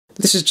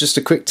This is just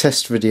a quick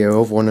test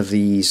video of one of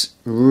these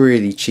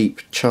really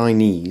cheap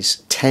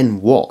Chinese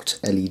 10-watt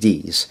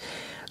LEDs.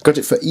 Got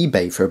it for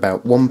eBay for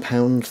about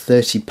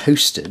 £1.30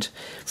 posted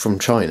from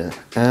China,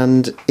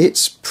 and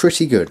it's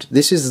pretty good.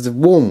 This is the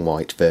warm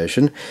white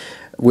version,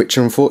 which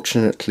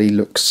unfortunately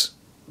looks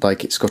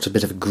like it's got a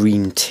bit of a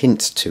green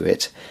tint to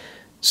it,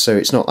 so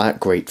it's not that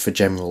great for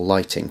general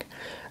lighting.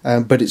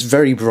 But it's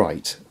very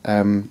bright.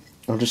 I'll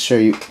just show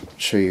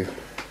you.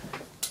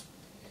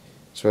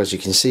 So as you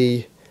can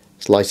see,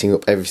 it's lighting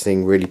up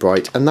everything really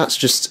bright, and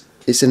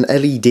it's an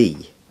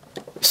LED,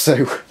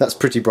 so that's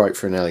pretty bright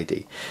for an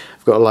LED.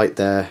 I've got a light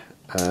there,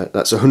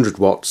 that's 100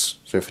 watts,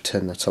 so if I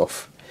turn that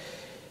off,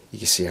 you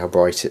can see how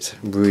bright it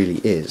really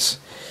is.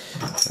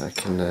 I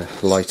can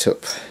light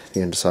up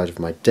the underside of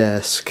my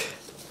desk,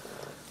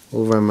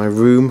 all around my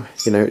room.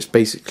 It's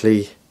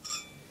basically,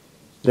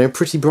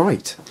 pretty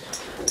bright.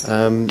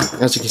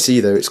 As you can see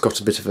though, it's got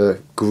a bit of a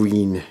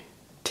green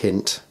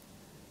tint,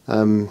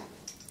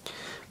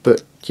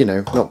 but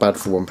not bad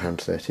for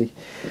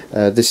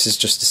 £1.30. This is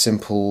just a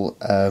simple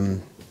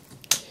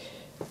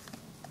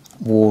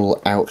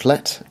wall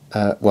outlet,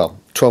 well,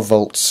 12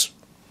 volts,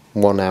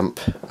 1 amp,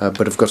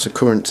 but I've got a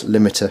current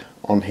limiter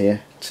on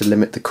here to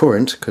limit the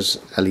current, because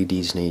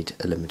LEDs need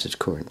a limited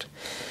current,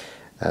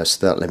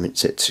 so that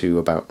limits it to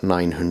about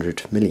 900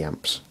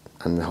 milliamps,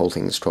 and the whole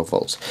thing is 12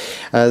 volts.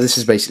 This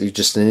is basically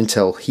just an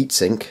Intel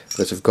heatsink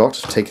that I've got,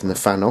 taken the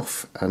fan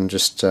off and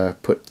just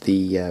put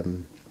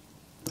the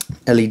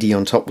LED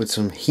on top with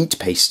some heat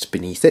paste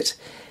beneath it,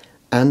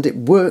 and it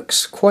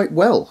works quite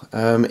well.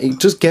 It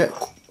does get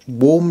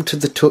warm to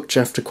the touch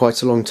after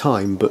quite a long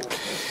time, but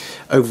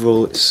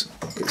overall it's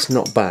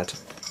not bad.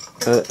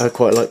 I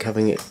quite like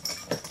having it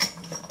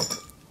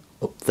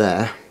up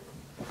there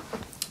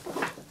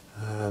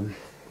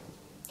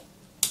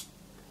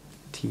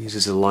to use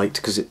as a light,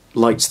 because it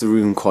lights the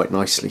room quite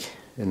nicely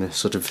in a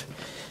sort of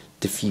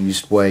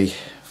diffused way.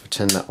 If I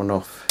turn that one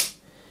off,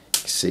 you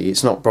can see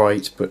it's not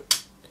bright,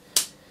 but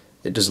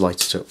it does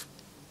light it up.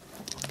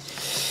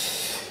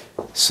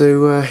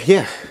 So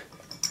yeah,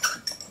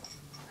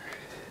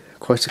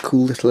 quite a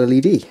cool little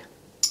LED.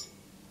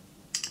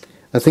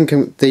 I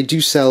think they do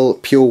sell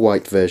pure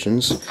white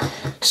versions,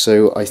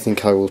 so I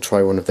think I will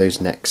try one of those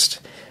next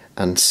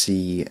and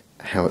see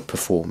how it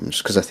performs,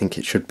 because I think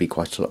it should be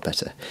quite a lot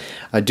better.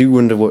 I do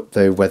wonder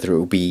whether it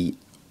will be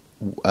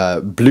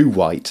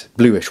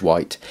bluish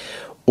white,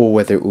 or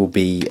whether it will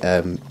be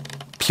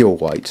pure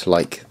white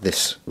like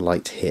this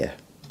light here.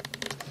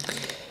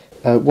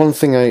 One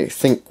thing I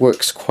think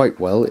works quite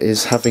well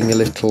is having a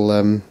little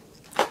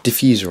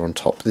diffuser on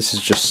top. This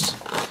is just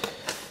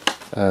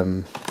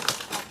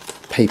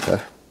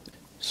paper,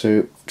 so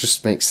it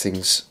just makes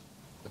things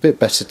a bit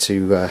better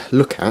to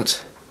look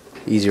at,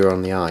 easier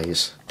on the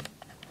eyes.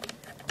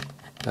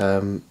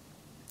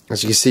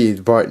 As you can see,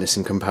 the brightness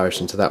in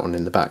comparison to that one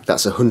in the back,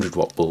 that's a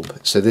 100-watt bulb,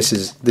 so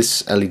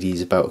this LED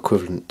is about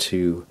equivalent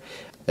to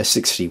a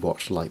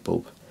 60-watt light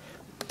bulb.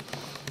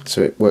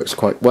 So it works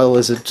quite well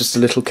as just a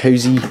little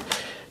cosy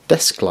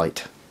desk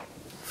light.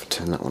 I'll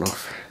turn that one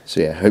off. So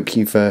yeah, I hope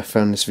you've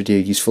found this video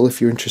useful if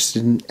you're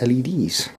interested in LEDs.